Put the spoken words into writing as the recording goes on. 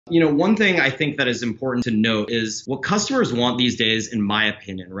One thing I think that is important to note is what customers want these days, in my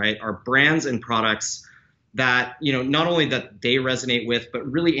opinion, right, are brands and products that, not only that they resonate with, but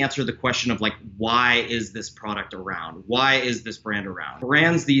really answer the question of like, why is this product around? Why is this brand around?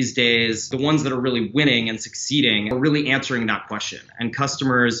 Brands these days, the ones that are really winning and succeeding, are really answering that question. And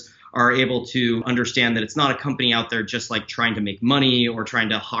customers are able to understand that it's not a company out there just like trying to make money or trying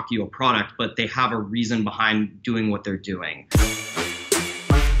to hawk you a product, but they have a reason behind doing what they're doing.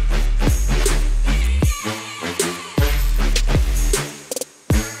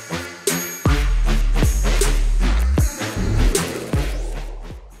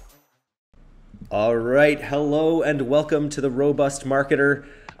 All right, hello and welcome to The Robust Marketer.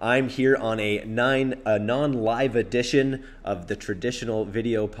 I'm here on a non-live edition of the traditional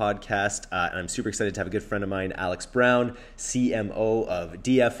video podcast. And I'm super excited to have a good friend of mine, Alex Brown, CMO of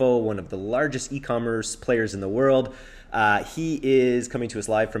DFO, one of the largest e-commerce players in the world. He is coming to us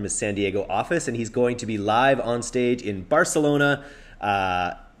live from his San Diego office, and he's going to be live on stage in Barcelona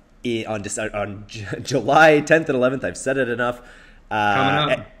on July 10th and 11th. I've said it enough.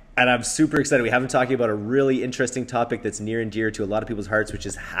 Coming up. And I'm super excited. We have him talking about a really interesting topic that's near and dear to a lot of people's hearts, which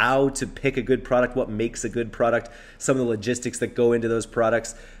is how to pick a good product, what makes a good product, some of the logistics that go into those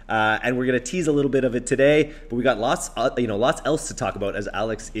products. And we're going to tease a little bit of it today, but we got lots else to talk about, as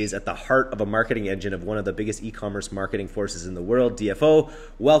Alex is at the heart of a marketing engine of one of the biggest e-commerce marketing forces in the world, DFO.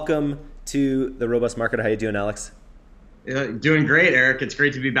 Welcome to The Robust Marketer. How you doing, Alex? Doing great, Eric. It's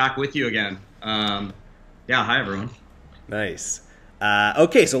great to be back with you again. Hi, everyone. Nice.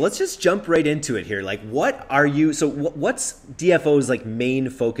 Okay, so let's just jump right into it here. Like, what's DFO's like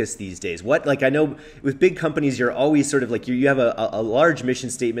main focus these days? I know with big companies, you're always sort of like, you have a large mission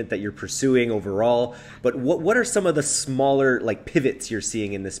statement that you're pursuing overall, but what are some of the smaller like pivots you're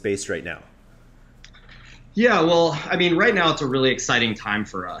seeing in this space right now? Yeah, well, I mean, right now it's a really exciting time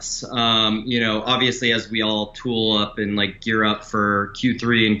for us. Obviously, as we all tool up and like gear up for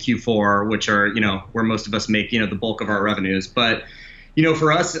Q3 and Q4, which are, where most of us make, the bulk of our revenues. But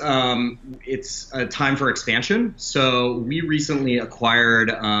for us, it's a time for expansion. So we recently acquired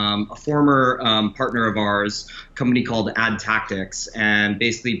a former partner of ours, a company called Ad Tactics, and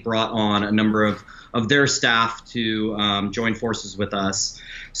basically brought on a number of their staff to join forces with us.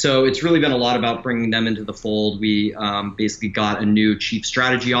 So it's really been a lot about bringing them into the fold. We basically got a new chief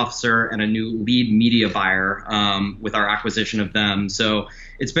strategy officer and a new lead media buyer with our acquisition of them. So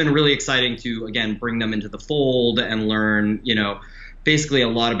it's been really exciting to, again, bring them into the fold and learn, basically a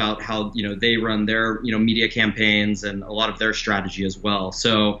lot about how, they run their, media campaigns and a lot of their strategy as well.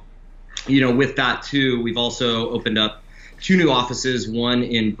 So, with that too, we've also opened up 2 new offices, one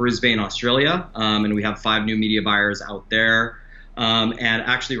in Brisbane, Australia, and we have 5 new media buyers out there. And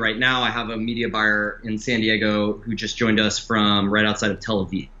actually right now I have a media buyer in San Diego who just joined us from right outside of Tel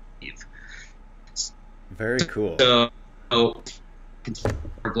Aviv. Very cool. So continue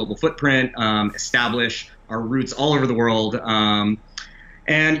our global footprint, establish our roots all over the world.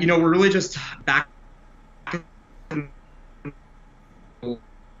 And, we're really just back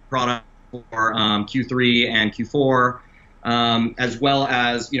product for Q3 and Q4, as well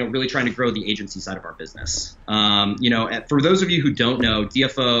as, really trying to grow the agency side of our business. For those of you who don't know,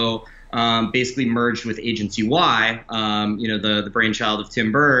 DFO basically merged with Agency Y, the brainchild of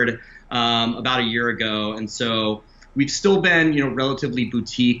Tim Bird, about a year ago. And so we've still been, relatively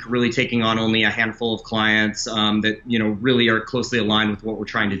boutique, really taking on only a handful of clients that, really are closely aligned with what we're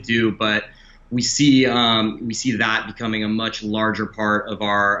trying to do. But we see that becoming a much larger part of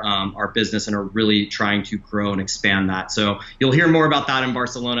our business, and are really trying to grow and expand that. So you'll hear more about that in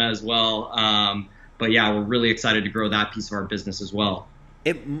Barcelona as well. But yeah, we're really excited to grow that piece of our business as well.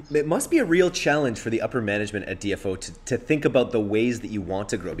 It must be a real challenge for the upper management at DFO to think about the ways that you want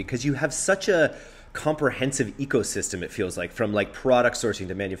to grow, because you have such a comprehensive ecosystem, it feels like, from like product sourcing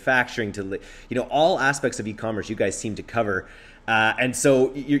to manufacturing to, all aspects of e-commerce you guys seem to cover. And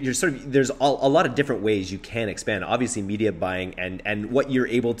so you're sort of, there's a lot of different ways you can expand, obviously media buying and what you're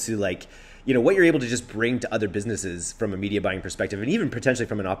able to like, what you're able to just bring to other businesses from a media buying perspective, and even potentially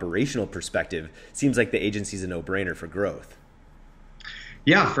from an operational perspective, seems like the agency's a no-brainer for growth.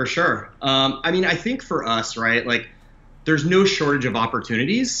 Yeah, for sure. I think for us, right, like, there's no shortage of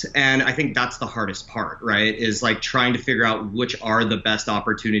opportunities. And I think that's the hardest part, right, is like trying to figure out which are the best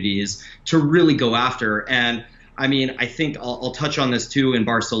opportunities to really go after. And I think I'll touch on this too in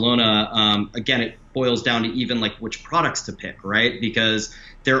Barcelona. Again, it boils down to even like which products to pick, right? Because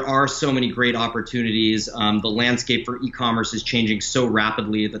there are so many great opportunities. The landscape for e-commerce is changing so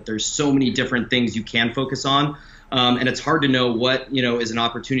rapidly that there's so many different things you can focus on. And it's hard to know what, is an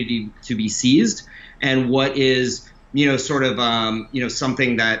opportunity to be seized and what is, sort of,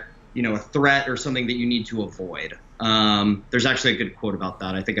 something that, a threat or something that you need to avoid. There's actually a good quote about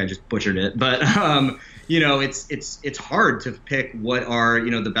that. I think I just butchered it, but, it's hard to pick what are,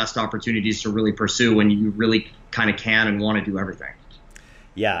 the best opportunities to really pursue when you really kind of can and want to do everything.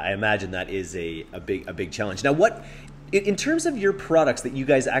 Yeah, I imagine that is a big challenge. Now, in terms of your products that you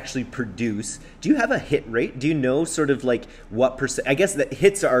guys actually produce, do you have a hit rate? Do you know sort of like what percent? I guess that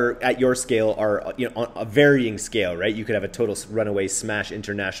hits are at your scale are on a varying scale, right? You could have a total runaway smash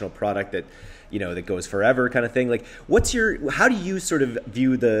international product that that goes forever kind of thing. Like, how do you sort of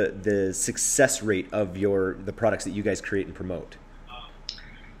view the success rate of the products that you guys create and promote?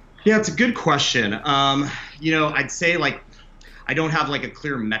 Yeah, it's a good question. I'd say like I don't have like a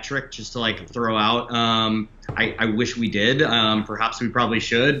clear metric just to like throw out. I wish we did. Perhaps we probably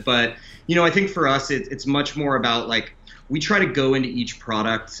should. But, I think for us, it's much more about like we try to go into each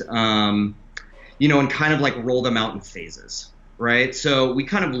product, and kind of like roll them out in phases. Right. So we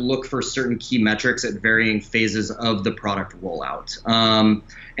kind of look for certain key metrics at varying phases of the product rollout.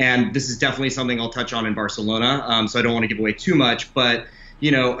 And this is definitely something I'll touch on in Barcelona. So I don't want to give away too much. But,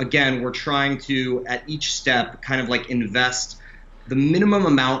 again, we're trying to at each step kind of like invest the minimum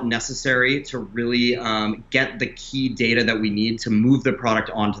amount necessary to really get the key data that we need to move the product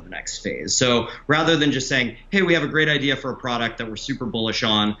on to the next phase. So rather than just saying, hey, we have a great idea for a product that we're super bullish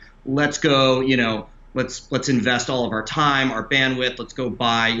on, let's go, let's invest all of our time, our bandwidth, let's go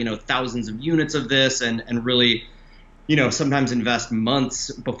buy, thousands of units of this and really, sometimes invest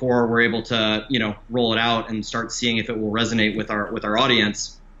months before we're able to, roll it out and start seeing if it will resonate with our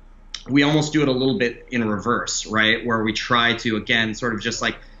audience. We almost do it a little bit in reverse, right? Where we try to, again, sort of just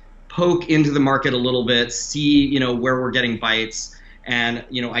like poke into the market a little bit, see, where we're getting bites and,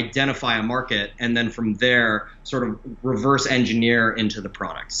 identify a market. And then from there, sort of reverse engineer into the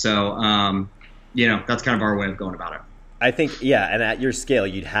product. So, that's kind of our way of going about it. I think, yeah, and at your scale,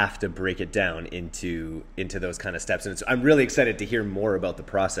 you'd have to break it down into those kind of steps. And I'm really excited to hear more about the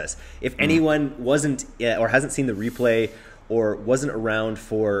process. If anyone wasn't or hasn't seen the replay or wasn't around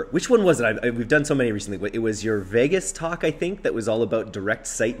for, which one was it? We've done so many recently. It was your Vegas talk, I think, that was all about direct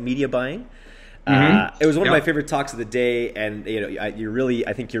site media buying. It was one of my favorite talks of the day, and I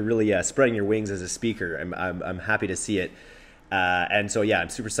think you're really spreading your wings as a speaker. I'm happy to see it. And so, yeah, I'm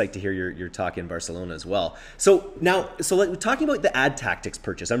super psyched to hear your talk in Barcelona as well. So now, like, talking about the ad tactics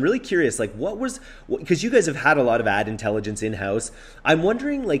purchase, I'm really curious, like because you guys have had a lot of ad intelligence in-house. I'm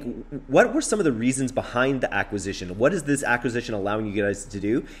wondering, like, what were some of the reasons behind the acquisition? What is this acquisition allowing you guys to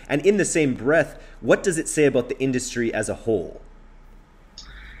do? And in the same breath, what does it say about the industry as a whole?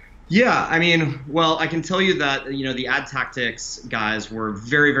 Yeah, I mean, well, I can tell you that, the ad tactics guys were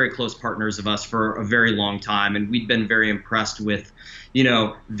very, very close partners of us for a very long time. And we'd been very impressed with,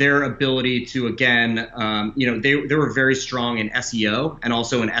 their ability to, again, they were very strong in SEO and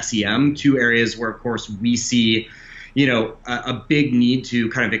also in SEM, two areas where, of course, we see, a big need to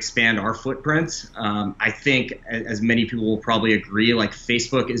kind of expand our footprint. I think, as many people will probably agree, like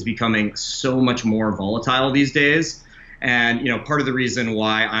Facebook is becoming so much more volatile these days. And, part of the reason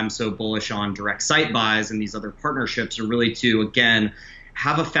why I'm so bullish on direct site buys and these other partnerships are really to, again,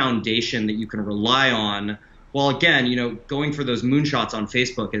 have a foundation that you can rely on while, again, going for those moonshots on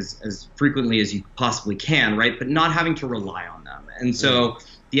Facebook as frequently as you possibly can, right? But not having to rely on them. And so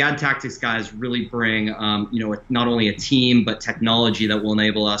the ad tactics guys really bring, not only a team, but technology that will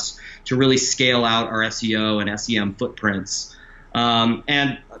enable us to really scale out our SEO and SEM footprints.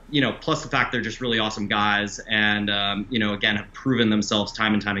 And, plus the fact they're just really awesome guys and, again, have proven themselves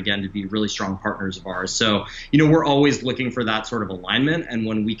time and time again to be really strong partners of ours. So, we're always looking for that sort of alignment. And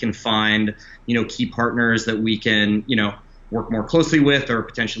when we can find, key partners that we can, work more closely with or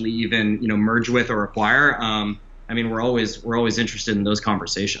potentially even, merge with or acquire, we're always interested in those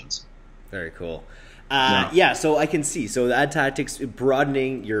conversations. Very cool. So I can see. So the ad tactics,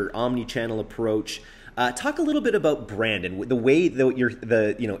 broadening your omni-channel approach. Talk a little bit about brand and the way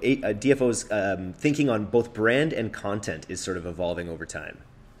DFO's thinking on both brand and content is sort of evolving over time.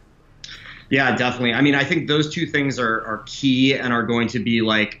 Yeah, definitely. I think those two things are key and are going to be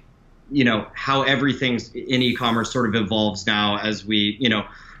like, how everything in e-commerce sort of evolves now as we,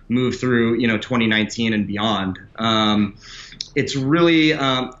 move through, 2019 and beyond. It's really,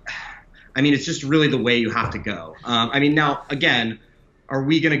 it's just really the way you have to go. Now, again, are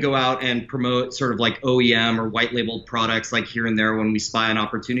we going to go out and promote sort of like OEM or white labeled products like here and there when we spy an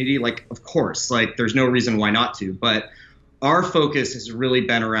opportunity? Like, of course, like there's no reason why not to. But our focus has really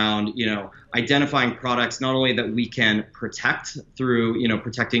been around, identifying products not only that we can protect through,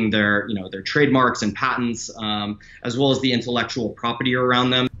 protecting their trademarks and patents, as well as the intellectual property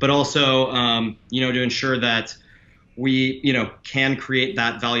around them, but also, to ensure that we, can create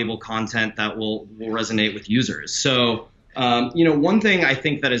that valuable content that will resonate with users. So, one thing I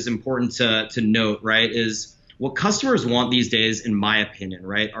think that is important to note, right, is what customers want these days, in my opinion,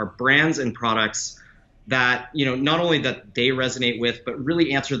 right, are brands and products that, not only that they resonate with, but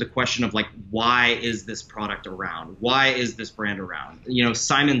really answer the question of like, why is this product around? Why is this brand around?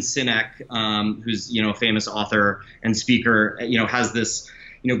 Simon Sinek, who's, a famous author and speaker, has this,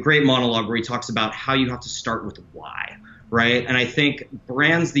 great monologue where he talks about how you have to start with why, right? And I think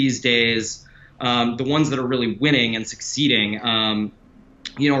brands these days, the ones that are really winning and succeeding,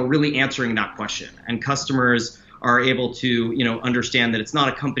 are really answering that question. And customers are able to, understand that it's not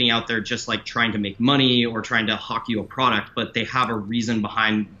a company out there just like trying to make money or trying to hawk you a product, but they have a reason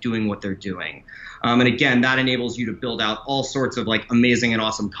behind doing what they're doing. And again, that enables you to build out all sorts of like amazing and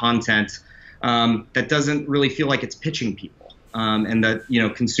awesome content that doesn't really feel like it's pitching people, and that,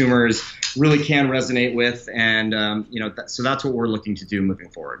 consumers really can resonate with. And, so that's what we're looking to do moving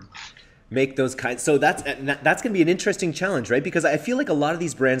forward. Make those kinds. So that's going to be an interesting challenge, right? Because I feel like a lot of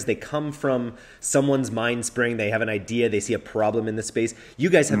these brands, they come from someone's mind spring. They have an idea. They see a problem in the space. You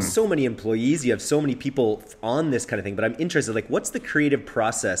guys have so many employees. You have so many people on this kind of thing. But I'm interested, like, what's the creative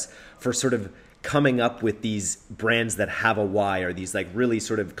process for sort of coming up with these brands that have a why, or these like really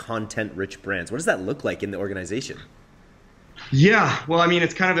sort of content-rich brands? What does that look like in the organization? Yeah, well, I mean,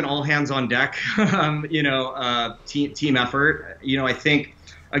 it's kind of an all hands on deck, team effort. I think,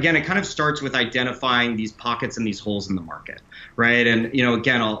 again, it kind of starts with identifying these pockets and these holes in the market, right? And,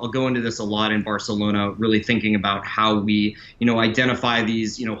 again, I'll go into this a lot in Barcelona, really thinking about how we, identify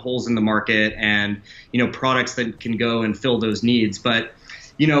these, holes in the market and, products that can go and fill those needs. But,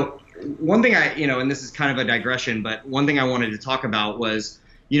 one thing and this is kind of a digression, but one thing I wanted to talk about was,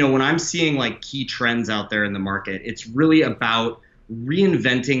 when I'm seeing like key trends out there in the market, it's really about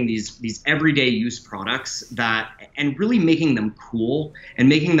reinventing these everyday use products and really making them cool and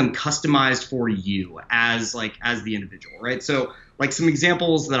making them customized for you as the individual, right? So like some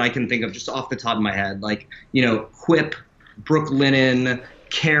examples that I can think of just off the top of my head, like, Quip, Brooklinen,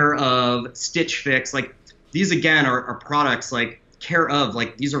 Care of, Stitch Fix, like these again are products like Care of,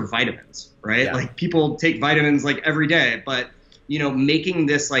 like these are vitamins, right? Yeah. Like people take vitamins like every day, but making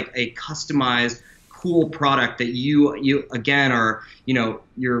this like a customized cool product that you again are,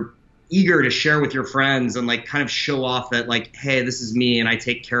 you're eager to share with your friends and like kind of show off that like, hey, this is me and I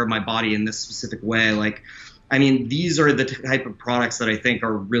take care of my body in this specific way. Like, I mean, these are the type of products that I think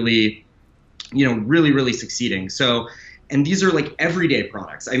are really, really succeeding. So, and these are like everyday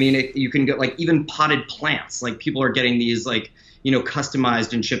products. I mean, you can get like even potted plants, like people are getting these like,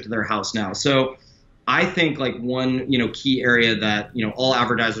 customized and shipped to their house now. So I think like one, key area that, all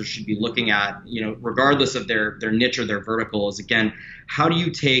advertisers should be looking at, regardless of their niche or their vertical is, again, how do you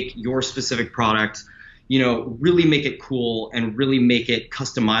take your specific product, really make it cool and really make it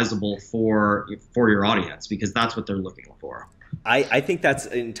customizable for your audience, because that's what they're looking for. I think that's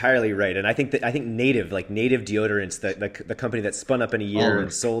entirely right. And I think Native Deodorants, the company that spun up in a year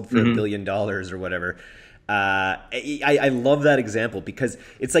and sold for $1 billion or whatever, I love that example, because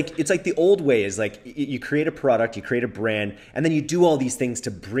it's like the old way is like you create a product, you create a brand, and then you do all these things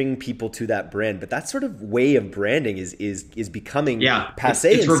to bring people to that brand. But that sort of way of branding is becoming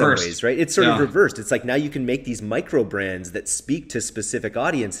passé in some ways, right? It's sort of reversed. It's like now you can make these micro brands that speak to specific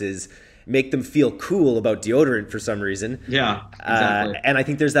audiences, make them feel cool about deodorant for some reason. Yeah, exactly. And I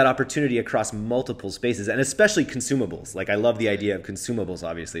think there's that opportunity across multiple spaces, and especially consumables. Like I love the idea of consumables,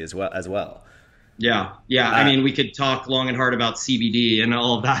 obviously, as well. Yeah. I mean, we could talk long and hard about CBD and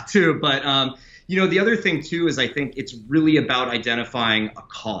all of that too. But, the other thing too is I think it's really about identifying a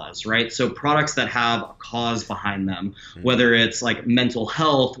cause, right? So products that have a cause behind them, whether it's like mental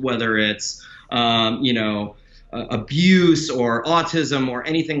health, whether it's, abuse or autism or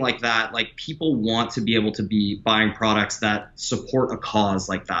anything like that, like people want to be able to be buying products that support a cause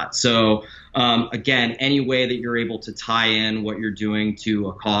like that. So again, any way that you're able to tie in what you're doing to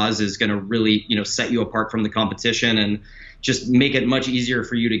a cause is going to really, set you apart from the competition and just make it much easier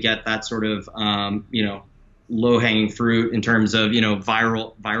for you to get that sort of, low hanging fruit in terms of,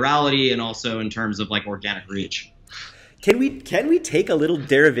 virality and also in terms of like organic reach. Can we take a little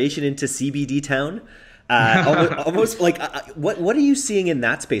derivation into CBD town? Almost like what are you seeing in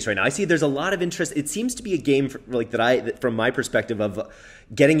that space right now? I see there's a lot of interest. It seems to be a game from my perspective of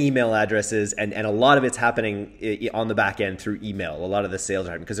getting email addresses, and a lot of it's happening on the back end through email. A lot of the sales are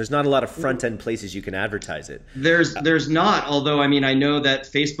happening because there's not a lot of front end places you can advertise it. There's not, although I mean I know that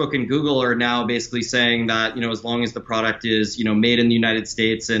Facebook and Google are now basically saying that as long as the product is made in the United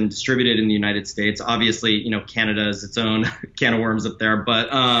States and distributed in the United States, obviously Canada is its own can of worms up there,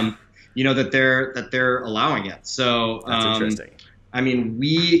 but that they're allowing it. So That's interesting. I mean,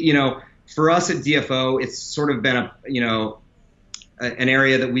 for us at DFO, it's sort of been an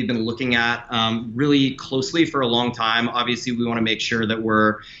area that we've been looking at really closely for a long time. Obviously, we want to make sure that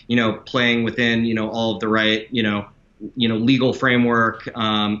we're, playing within, all of the right, legal framework.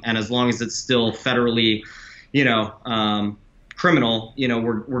 And as long as it's still federally, criminal,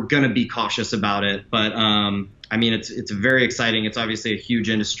 we're going to be cautious about it. But I mean, it's very exciting. It's obviously a huge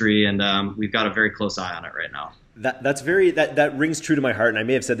industry, and we've got a very close eye on it right now. That rings true to my heart, and I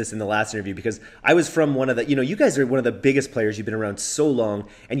may have said this in the last interview because I was from one of the, you guys are one of the biggest players. You've been around so long,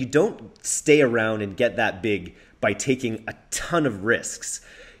 and you don't stay around and get that big by taking a ton of risks.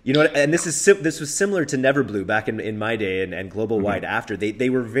 And this was similar to Neverblue back in my day and Global Wide after. They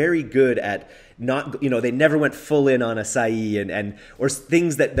were very good at not, they never went full in on acai or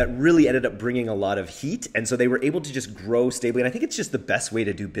things that really ended up bringing a lot of heat, and so they were able to just grow stably. And I think it's just the best way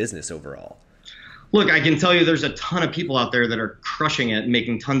to do business overall. Look, I can tell you there's a ton of people out there that are crushing it,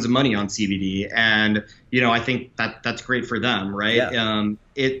 making tons of money on CBD. And, I think that's great for them, right? Yeah.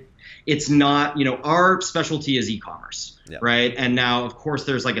 It's not, our specialty is e-commerce, yeah. right? And now, of course,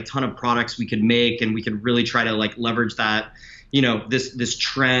 there's like a ton of products we could make, and we could really try to like leverage that, this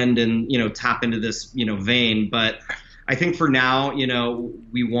trend and, tap into this, vein. But I think for now,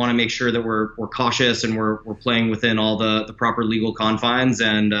 we want to make sure that we're cautious and we're playing within all the proper legal confines.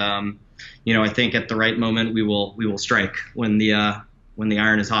 And, I think at the right moment we will strike when the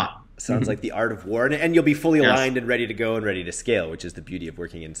iron is hot. Sounds like the art of war, and you'll be fully aligned and ready to go and ready to scale, which is the beauty of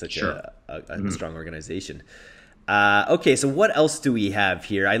working in such a strong organization. Okay, so what else do we have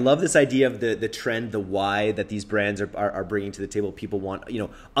here? I love this idea of the trend, the why that these brands are bringing to the table. People want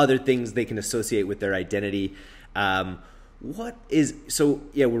other things they can associate with their identity. We're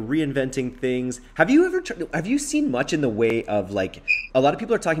reinventing things. Have you seen much in the way of like, a lot of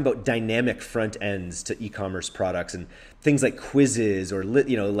people are talking about dynamic front ends to e-commerce products and things like quizzes or,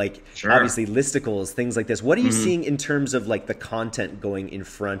 obviously listicles, things like this. What are you seeing in terms of like the content going in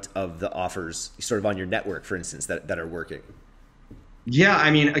front of the offers sort of on your network, for instance, that are working? Yeah, I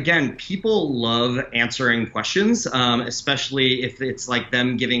mean, again, people love answering questions, especially if it's like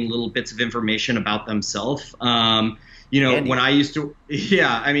them giving little bits of information about themselves. When I used to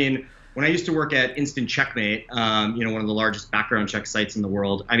work at Instant Checkmate, one of the largest background check sites in the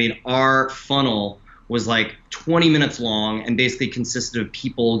world, I mean, our funnel was like 20 minutes long and basically consisted of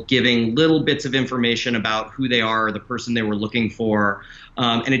people giving little bits of information about who they are or the person they were looking for.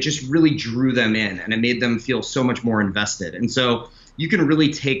 And it just really drew them in, and it made them feel so much more invested. And so you can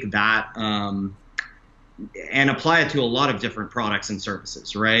really take that and apply it to a lot of different products and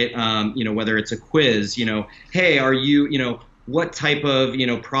services, right? Whether it's a quiz, hey, are you, what type of,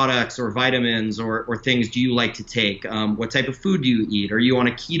 products or vitamins or things do you like to take? What type of food do you eat? Are you on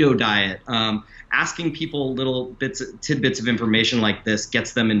a keto diet? Asking people little tidbits of information like this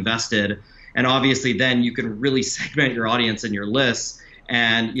gets them invested. And obviously then you can really segment your audience and your lists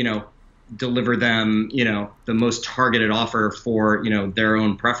and, deliver them, the most targeted offer for, their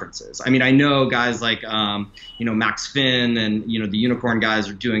own preferences. I mean, I know guys like, Max Finn and, the Unicorn guys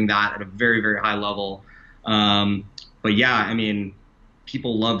are doing that at a very, very high level. But yeah, I mean,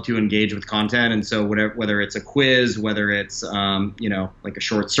 people love to engage with content. And so whether it's a quiz, whether it's, like a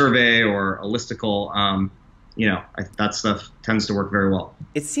short survey or a listicle, that stuff tends to work very well.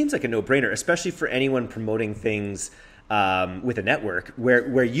 It seems like a no-brainer, especially for anyone promoting things with a network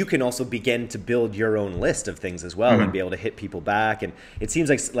where you can also begin to build your own list of things as well and be able to hit people back. And it seems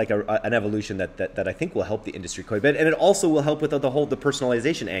like an evolution that I think will help the industry quite a bit. And it also will help with the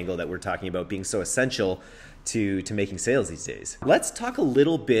personalization angle that we're talking about being so essential to making sales these days. Let's talk a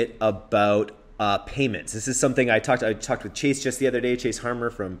little bit about payments. This is something I talked with Chase just the other day, Chase Harmer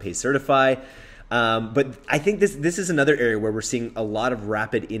from Pay Certify. But I think this is another area where we're seeing a lot of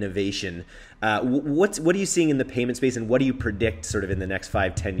rapid innovation. What are you seeing in the payment space, and what do you predict sort of in the next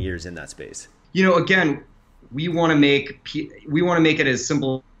 5-10 years in that space? Again, we want to make it as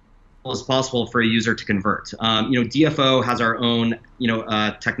simple as possible for a user to convert. DFO has our own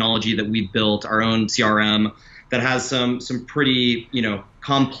technology that we've built, our own CRM that has some pretty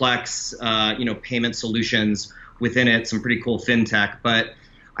complex payment solutions within it, some pretty cool fintech. But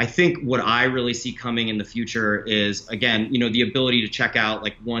I think what I really see coming in the future is, again, the ability to check out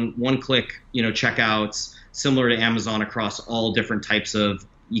like one-click, checkouts similar to Amazon across all different types of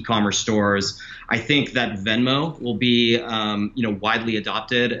e-commerce stores. I think that Venmo will be, widely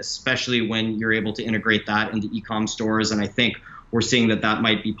adopted, especially when you're able to integrate that into e-com stores. And I think we're seeing that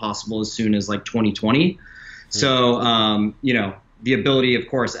might be possible as soon as like 2020. So, the ability, of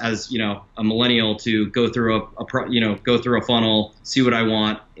course, as a millennial, to go through go through a funnel, see what I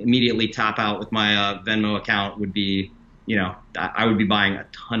want, immediately tap out with my Venmo account would be, I would be buying a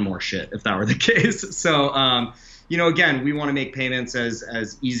ton more shit if that were the case. So, again, we want to make payments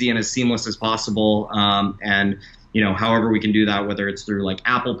as easy and as seamless as possible. And however we can do that, whether it's through like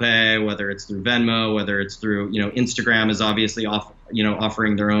Apple Pay, whether it's through Venmo, whether it's through, Instagram is obviously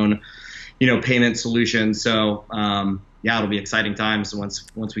offering their own, payment solution. So, yeah, it'll be exciting times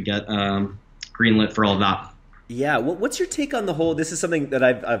once we get greenlit for all of that. Yeah, what's your take on the whole? This is something that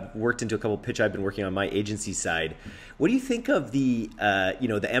I've worked into a couple pitch I've been working on my agency side. What do you think of the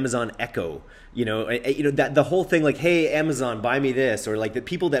the Amazon Echo? That the whole thing, like, hey, Amazon, buy me this, or like the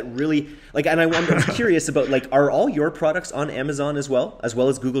people that really like. And I'm curious about, like, are all your products on Amazon as well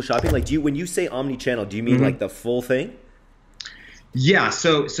as Google Shopping? Like, when you say omni-channel, do you mean like the full thing? Yeah,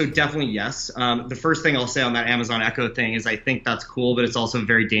 so definitely yes. The first thing I'll say on that Amazon Echo thing is I think that's cool, but it's also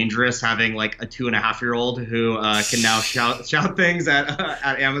very dangerous having like a 2.5-year-old who can now shout things at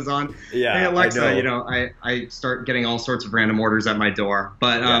Amazon. Yeah, hey Alexa, I know. I start getting all sorts of random orders at my door.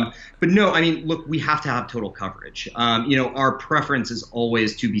 But no, I mean, look, we have to have total coverage. Our preference is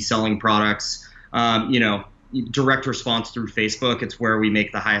always to be selling products. Direct response through Facebook. It's where we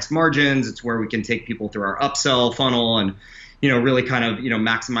make the highest margins. It's where we can take people through our upsell funnel and really kind of,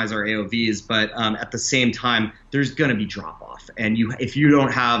 maximize our AOVs. But at the same time, there's going to be drop off. And if you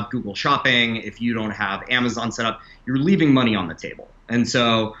don't have Google Shopping, if you don't have Amazon set up, you're leaving money on the table. And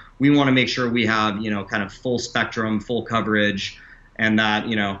so we want to make sure we have, kind of full spectrum, full coverage, and that,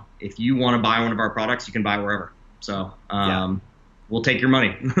 if you want to buy one of our products, you can buy wherever. So, we'll take your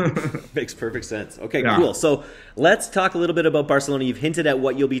money. Makes perfect sense. Okay, yeah. Cool. So let's talk a little bit about Barcelona. You've hinted at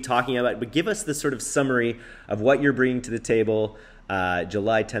what you'll be talking about, but give us the sort of summary of what you're bringing to the table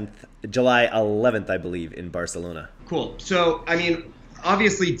July 11th, I believe, in Barcelona. Cool. So, I mean,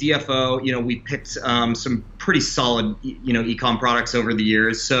 obviously DFO, we picked some pretty solid, e-com products over the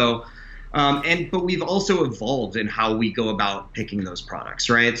years. So, but we've also evolved in how we go about picking those products,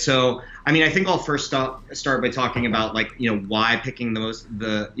 right? So, I mean, I think I'll first start by talking about, like, why picking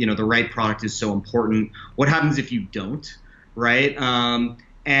the right product is so important. What happens if you don't, right?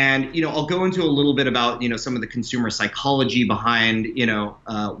 And I'll go into a little bit about some of the consumer psychology behind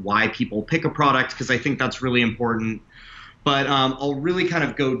why people pick a product, because I think that's really important. But I'll really kind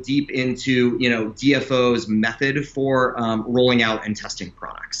of go deep into DFO's method for rolling out and testing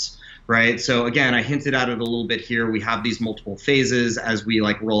products. Right. So again, I hinted at it a little bit here. We have these multiple phases as we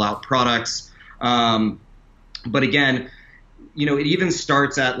roll out products. But again, it even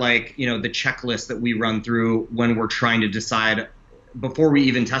starts at the checklist that we run through when we're trying to decide before we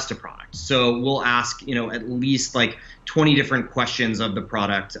even test a product. So we'll ask, at least 20 different questions of the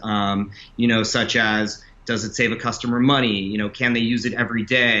product, such as, does it save a customer money? Can they use it every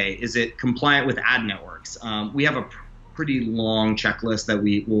day? Is it compliant with ad networks? We have a pretty long checklist that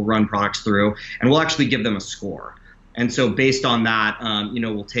we will run products through, and we'll actually give them a score. And so based on that,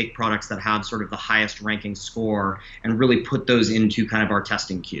 we'll take products that have sort of the highest ranking score and really put those into kind of our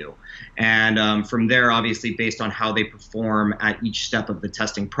testing queue. And from there, obviously, based on how they perform at each step of the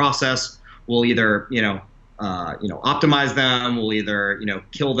testing process, we'll either, optimize them, we'll either,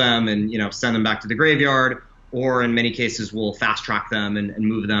 kill them and, send them back to the graveyard, or in many cases, we'll fast track them and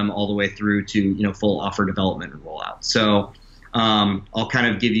move them all the way through to full offer development and rollout. So I'll kind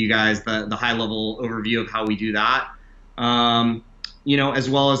of give you guys the high level overview of how we do that, as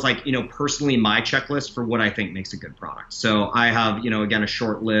well as personally my checklist for what I think makes a good product. So I have again a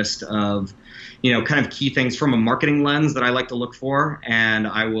short list of kind of key things from a marketing lens that I like to look for, and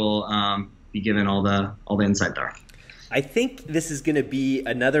I will be given all the insight there. I think this is going to be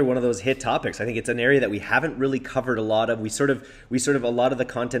another one of those hit topics. I think it's an area that we haven't really covered a lot of. We sort of a lot of the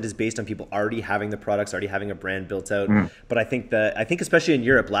content is based on people already having the products, already having a brand built out. But I think especially in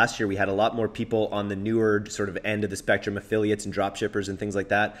Europe last year, we had a lot more people on the newer sort of end of the spectrum, affiliates and drop shippers and things like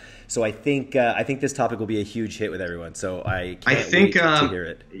that. So I think this topic will be a huge hit with everyone. So I can't wait to hear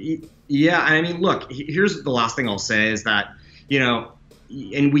it. Yeah, I mean, look, here's the last thing I'll say is that,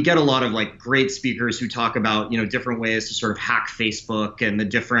 and we get a lot of great speakers who talk about, different ways to sort of hack Facebook and the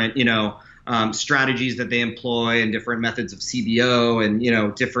different, strategies that they employ and different methods of CBO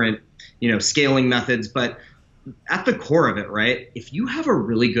and, different, scaling methods. But at the core of it, right, if you have a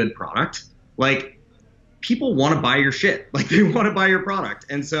really good product, people want to buy your shit, they want to buy your product.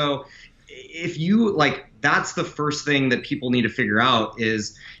 And so if you that's the first thing that people need to figure out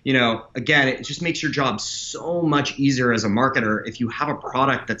is, again, it just makes your job so much easier as a marketer if you have a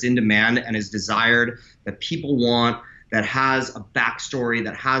product that's in demand and is desired, that people want, that has a backstory,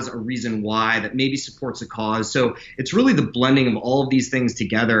 that has a reason why, that maybe supports a cause. So it's really the blending of all of these things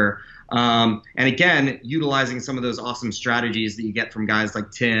together. And again, utilizing some of those awesome strategies that you get from guys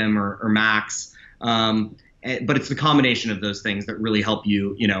like Tim or Max. But it's the combination of those things that really help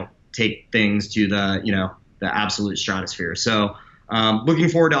you, take things to the absolute stratosphere. So looking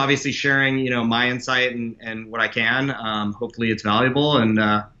forward to obviously sharing, my insight and what I can. Hopefully it's valuable, and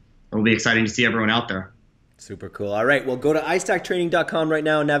it'll be exciting to see everyone out there. Super cool. All right. Well, go to iStacktraining.com right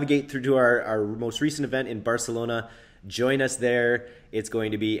now, navigate through to our most recent event in Barcelona. Join us there. It's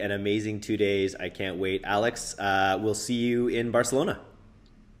going to be an amazing 2 days. I can't wait. Alex, we'll see you in Barcelona.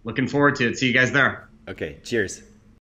 Looking forward to it. See you guys there. Okay. Cheers.